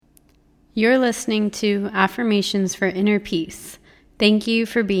You're listening to Affirmations for Inner Peace. Thank you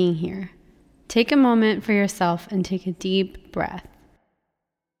for being here. Take a moment for yourself and take a deep breath.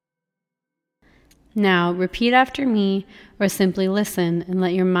 Now, repeat after me or simply listen and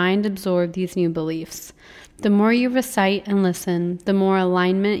let your mind absorb these new beliefs. The more you recite and listen, the more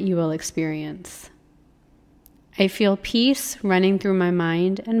alignment you will experience. I feel peace running through my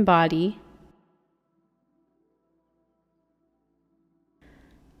mind and body.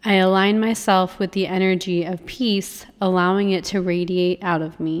 I align myself with the energy of peace, allowing it to radiate out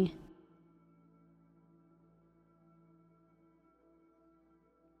of me.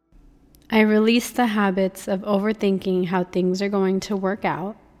 I release the habits of overthinking how things are going to work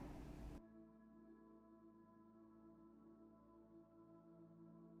out.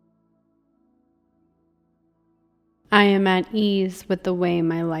 I am at ease with the way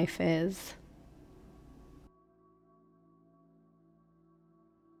my life is.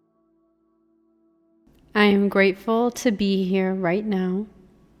 I am grateful to be here right now.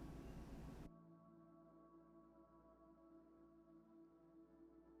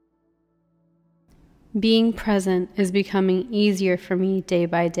 Being present is becoming easier for me day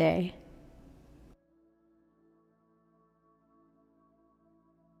by day.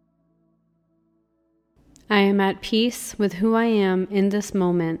 I am at peace with who I am in this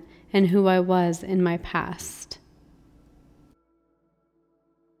moment and who I was in my past.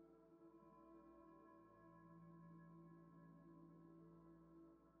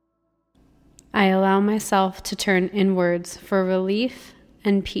 I allow myself to turn inwards for relief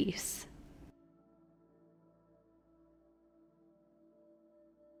and peace.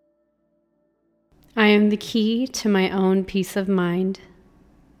 I am the key to my own peace of mind.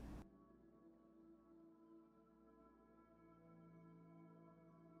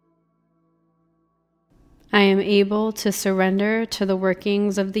 I am able to surrender to the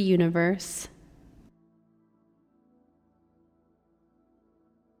workings of the universe.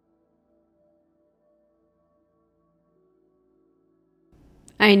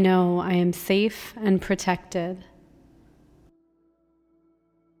 I know I am safe and protected.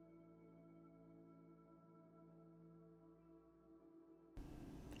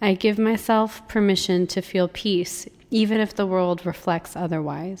 I give myself permission to feel peace, even if the world reflects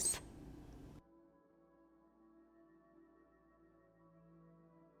otherwise.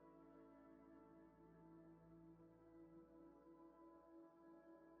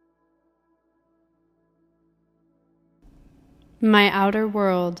 My outer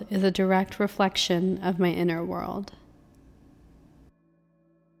world is a direct reflection of my inner world.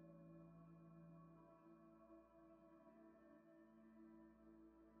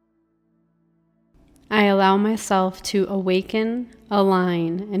 I allow myself to awaken,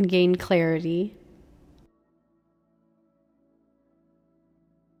 align, and gain clarity.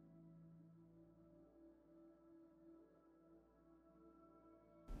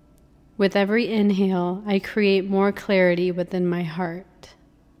 With every inhale, I create more clarity within my heart.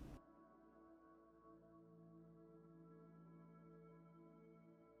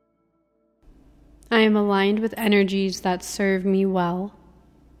 I am aligned with energies that serve me well.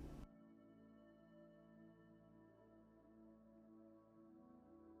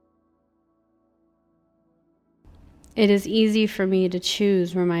 It is easy for me to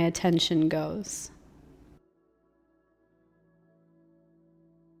choose where my attention goes.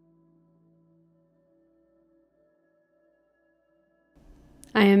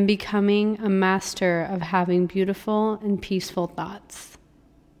 I am becoming a master of having beautiful and peaceful thoughts.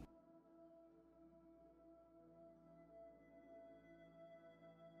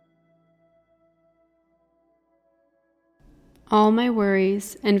 All my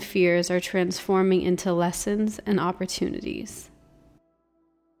worries and fears are transforming into lessons and opportunities.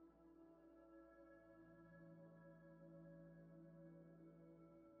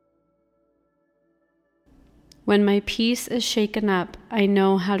 When my peace is shaken up, I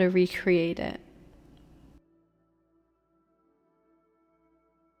know how to recreate it.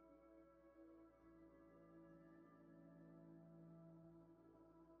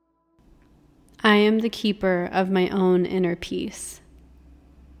 I am the keeper of my own inner peace.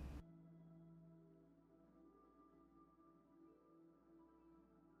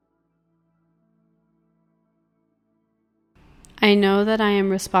 I know that I am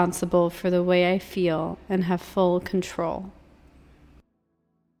responsible for the way I feel and have full control.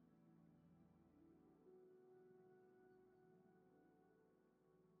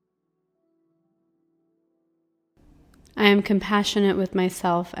 I am compassionate with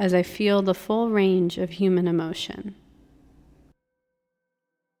myself as I feel the full range of human emotion.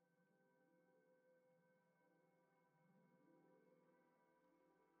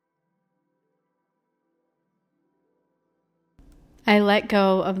 I let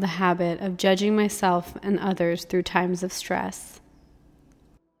go of the habit of judging myself and others through times of stress.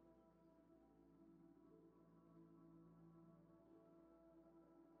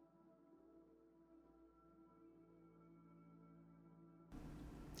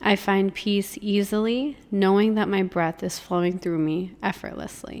 I find peace easily, knowing that my breath is flowing through me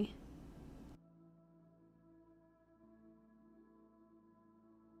effortlessly.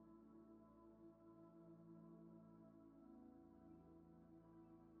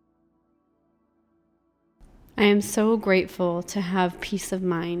 I am so grateful to have peace of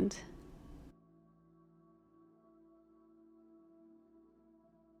mind.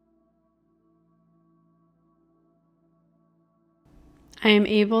 I am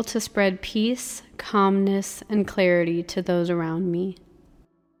able to spread peace, calmness, and clarity to those around me.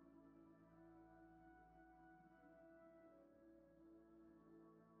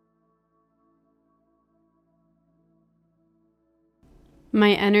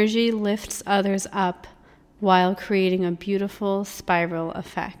 My energy lifts others up while creating a beautiful spiral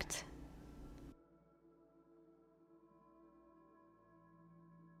effect.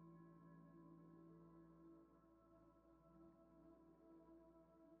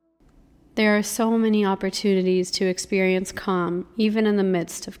 There are so many opportunities to experience calm, even in the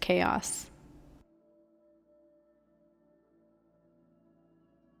midst of chaos.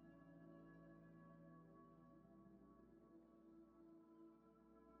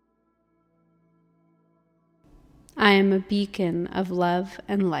 I am a beacon of love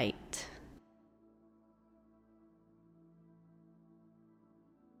and light.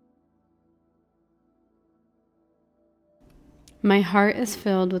 My heart is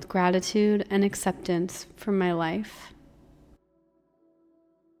filled with gratitude and acceptance for my life.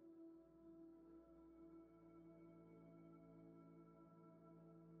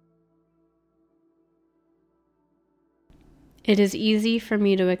 It is easy for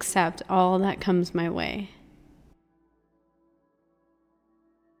me to accept all that comes my way.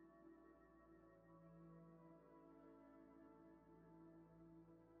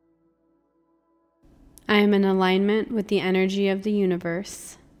 I am in alignment with the energy of the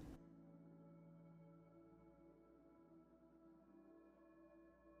universe.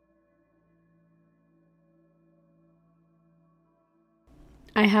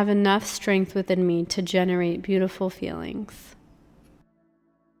 I have enough strength within me to generate beautiful feelings.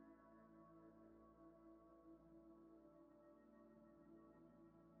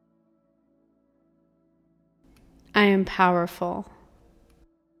 I am powerful.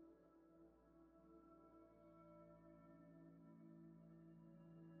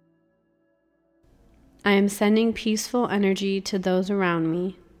 I am sending peaceful energy to those around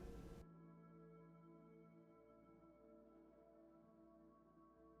me.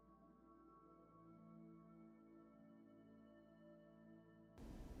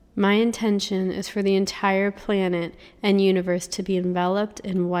 My intention is for the entire planet and universe to be enveloped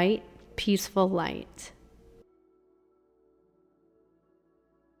in white, peaceful light.